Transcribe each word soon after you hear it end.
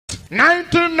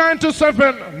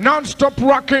1997 non-stop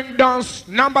rocking dance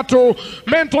number 2,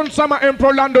 Menton Summer in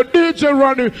Orlando, DJ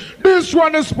Ronie. This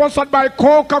one is sponsored by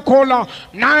Coca-Cola,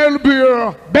 Nile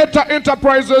Beer, Better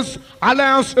Enterprises,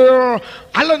 Alliance Air,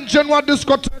 Alan Genoa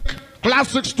Discotheque,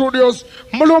 Classic Studios,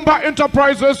 Mulumba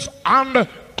Enterprises, and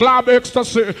Club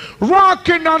Ecstasy.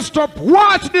 Rocking non-stop.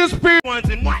 Watch this people. What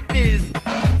is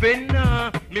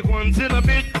Finna? Me want to a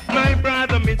bit. My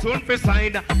brother, me turn for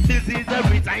side. This is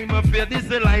every time I feel this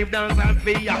is a live dance and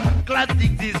fear.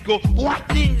 Classic disco. What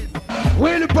is?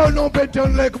 Well, Paul no better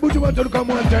like, but you want to come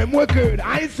one time. What good?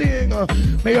 I sing.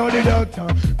 Me on the doctor.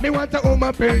 Me want a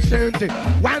woman patient.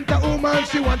 Want a woman,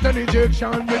 she want an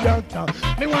injection. Me doctor.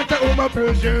 Me want a woman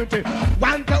patient.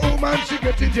 Want a woman, she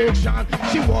get injection.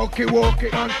 She walkie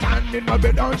and stand in my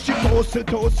bed and she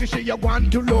toasty. She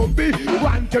want to lumpy.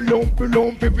 Want to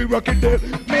lumpy. We rock it there.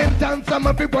 Menton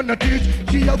some people wanna teach.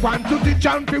 She want to teach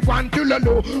and we want to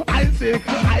lolo. I say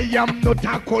I am not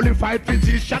a qualified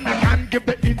physician. I can't give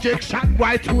the injection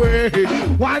right away.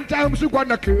 One time she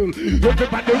gonna kill.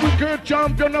 Everybody wicked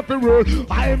champion of the world.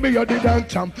 I me a the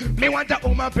champ. Me want a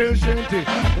woman patient.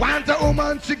 Want a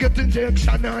woman she get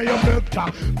injection. I am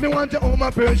doctor. Me want a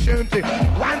woman patient.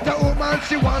 Want a woman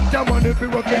she want a money. We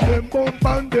rock it them bump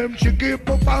and them she keep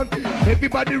up and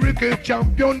everybody wicked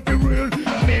champion for real.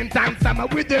 Menton summer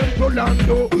with them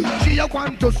Orlando. She a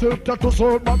want to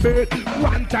serve my bed.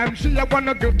 One time she a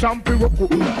wanna get champion.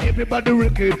 Everybody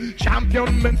wicked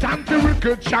champion. Menton the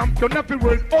wicked champion of the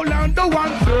world. Orlando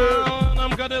wants it.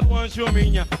 I'm gonna watch you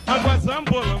minya. I'm gonna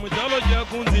sample. I'm gonna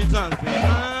kunzita.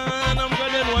 I'm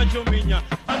gonna watch you minya.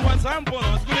 I'm gonna sample.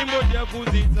 I'm gonna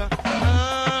kunzita.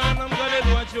 I'm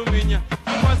gonna watch you minya.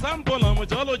 I'm gonna sample. I'm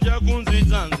gonna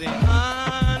kunzita.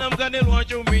 I'm gonna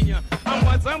watch you minya. I'm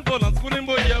gonna sample. I'm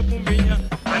gonna kunzita.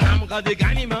 And I'm gonna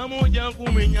gani mamu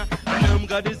kumenya. And I'm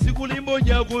gonna sikulimbo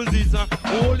kunzita.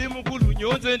 Holy mukulu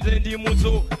nyote tendi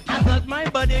muso. I got my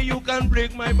body, you can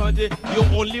break my body. You're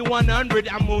only 100,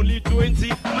 I'm only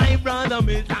 20. My brother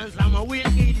may dance, I will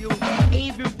kill you.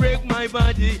 If you break my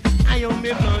body, I am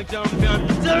a black champion.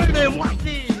 Tell them what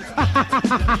this.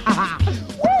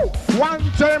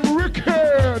 One time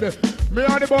wicked. Me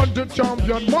are the bonded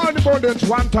champion. Money bonded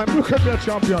one time wicked me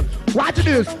champion. Watch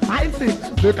this. I think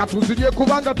the Katuzidia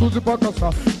Kubanga to the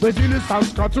Pakasa. Basili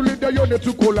Sans Katulida Yone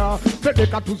to Kola. The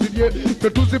Katuzidia, the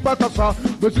Tuzi Pakasa.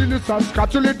 Basili Sans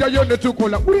Katulida Yone to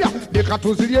Kola. We are the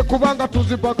Katuzidia Kubanga to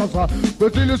the Pakasa.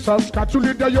 Basili Sans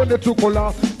Katulida Yone to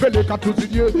Kola. The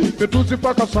Katuzidia, the Tuzi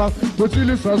Pakasa.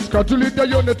 Basili Sans Katulida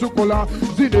Yone to Kola.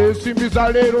 Zide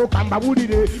Simizalero Kambabudi.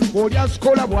 Odia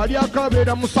Skola, Wadia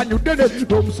Kabeda Musanyu Dede.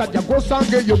 Musaja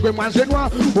Gosange, Yoga Manzenwa.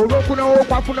 Orokuna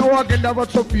Opafuna Wagenda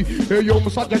Sophie. Yo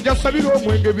Musaja Jasavino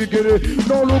Mwenge Vigere.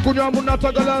 No Lukunya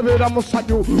Munatagala Vera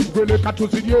Musanyu. Vele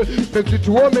Katuzidia,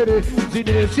 Petituomere.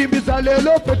 Zide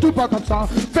Simizalero Petu Pakasa.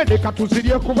 Fede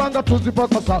Katuzidia Kubanga Tuzi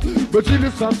Pakasa.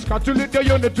 Basili Sans Katulida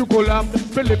Yone to Kola.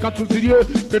 Fele Katuzidia,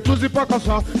 Petuzi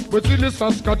Pakasa. Basili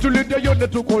Sans Katulida Yone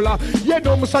to Kola.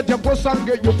 Yedo Musaja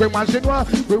Gosange, Yoga Manzenwa.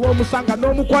 We want Musanga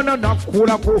no Mukwana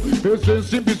Nakulako.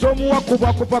 Simbizomu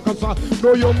Wakuba Kupakasa.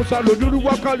 No Yomusalo Duru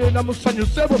Wakale Namusanyu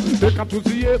Sebo. The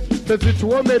Katuzie, the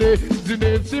Zituomere.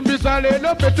 Zine Simbizale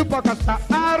no Petu Pakasa.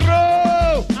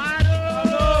 Arrow!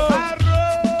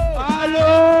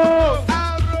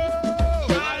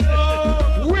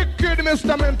 Wicked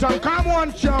Mr. Menton, come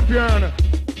on, champion.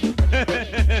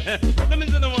 Let me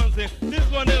tell you one thing.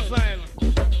 This one is silent.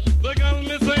 The girl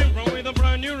me saying from with a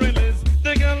brand new release.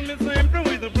 The girl me saying from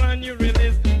with a brand new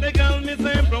release. The girl me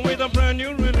saying from with a brand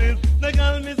new release. The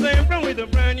girl me saying from with a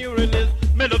brand new release.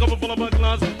 Me look up full of a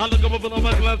glass. I look up full of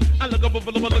a glass. I look up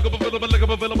full of a look up full of a look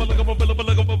up full of a look up full of a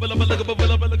look up full of a look up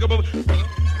full of a look up.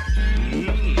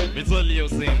 Me tell you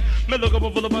sing. Me look up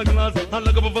full of a glass. I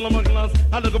look up full of a glass.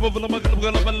 I look up full of a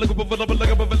glass. I look up full of a look up full of a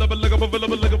look up full of a look up full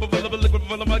of a look up full of a look up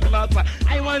full of a glass.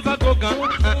 I want a coca.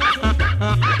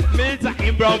 Me time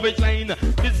improvisation.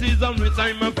 This is a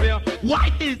time affair.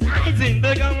 What is I think?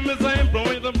 The girl me saying from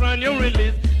with a brand new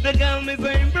release. The girl me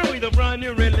saying from with a brand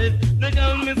new release. The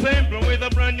girl me saying from with a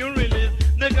brand new release.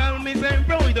 The girl me saying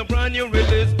from with a brand new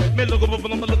release. Me look up a look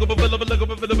up a look up a look up a look up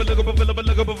a look up a look up a look up a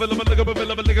look up a look up a look up a look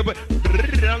up a look up a look up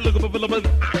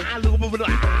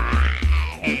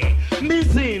a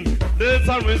missing. This is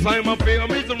a time of fear.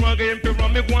 Mr. Rocky and Pira,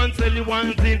 me want to tell you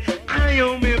one thing. I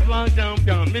am a black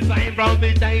champion. Me sign from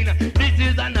China. This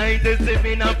is a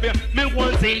 97 affair. Me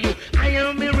want to tell you, I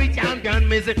am a rich champion.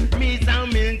 Me say, me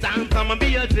sound some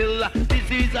be a tiller.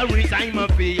 This is a rich time of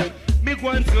fear. Me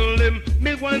want to them,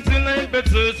 me want to like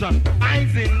better. I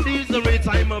think this is a rich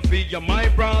time of fear. My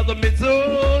brother, me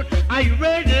told, are you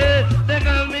ready? The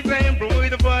girl me saying, bro,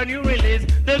 with a brand new release.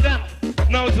 The girl.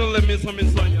 Now so let me some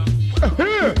insomnia.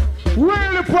 Here,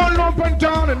 really pulling up and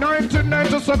down in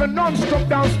 1997 non-stop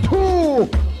dance 2.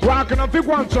 Rocking up big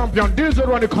one champion. This is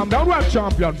when they come down one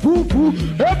champion. Foo foo.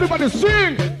 Everybody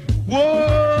sing.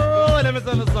 Whoa, let me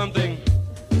tell you something.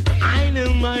 I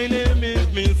know my name is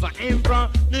Mr. Emperor.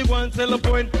 Me want to tell a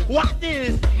point. What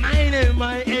is my name?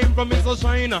 I am from Mr.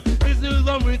 China. This is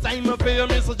the only time I pay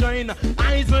Mr. China.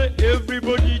 I say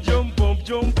everybody jump up,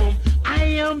 jump up. I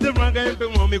am the rock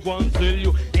emperor. Me want to tell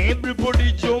you.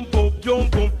 Everybody jump up,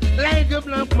 like a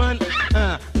black man.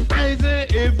 I say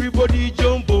everybody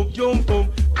jump up, jump up.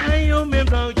 I am a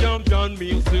black champion.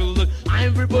 Me still.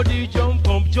 Everybody jump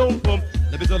up, jump up.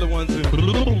 Let me tell you one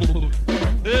thing.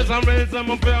 There's some race, I'm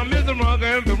a fair, Mr. Rock,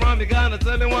 and the Ronie, gotta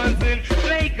tell you one thing.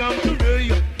 They come to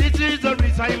you. This is the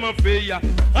time of fear.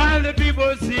 All the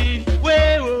people see,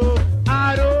 whoa,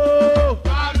 ado,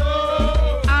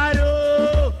 ado,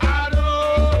 ado,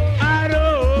 ado,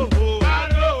 ado.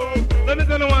 Let me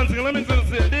tell you one thing, let me tell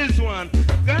you this one.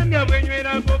 Gambia, when you in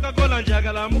a Coca-Cola and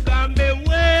Jagala, Mugambe,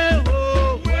 whoa,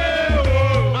 whoa.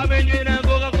 When you in a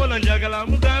Coca-Cola and Jagala,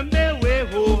 Mugambe,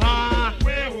 whoa, ha.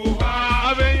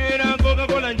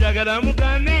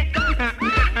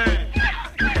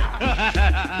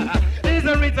 This is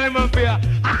a time of fear.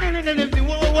 I don't know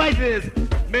what is this.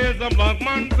 Me's a black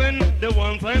man sin, the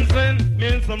one time sin.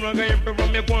 Me's some ragga imp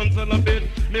from me one celebrate.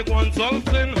 Me one soul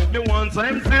sin, me one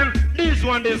time sin. This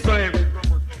one this time.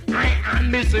 I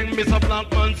am missing Mr. Black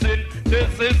Man sin.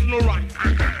 This is no right.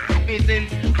 I'm missing.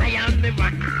 I am the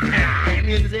right. I'm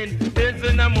missing. This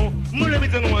is no more. Let me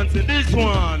tell you one thing. This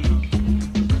one.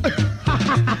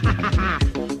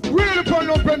 Really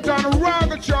pull up and down,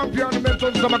 rock champion,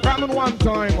 Menton, some coming one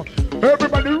time.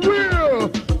 Everybody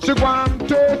real. She want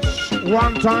touch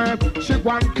one time. She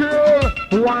want kill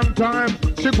one time.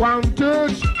 She want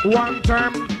touch one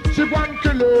time. She want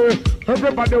kill it.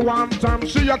 Everybody one time.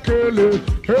 She a kill it.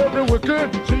 Every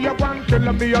wicked. She a one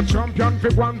killer. Me a champion. Fi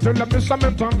one till me some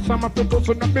Menton. Some of the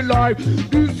person not be live.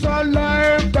 This a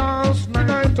live dance.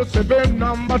 97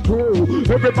 number 2.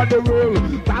 Everybody real.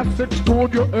 That's it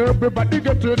studio. Everybody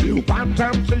get it. One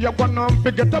time she a one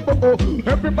unforgettable.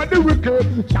 Everybody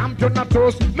wicked. Champion at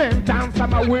us. Menton.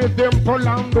 Some with them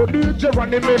Rolando. DJ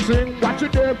Ronie mixing. Watch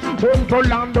it them. Home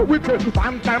Rolando wicked.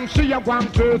 One time she a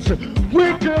one touch.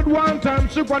 Wicked. One time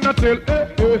she wanna tell.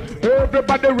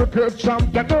 Everybody wicked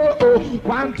champion. Oh.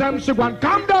 One time she want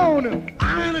calm down.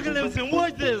 I'm gonna listen.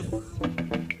 Watch this.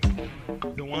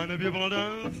 The one of people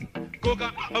dance.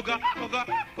 Coca, Coca, Coca,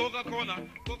 Coca-Cola,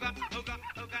 Coca, Coca.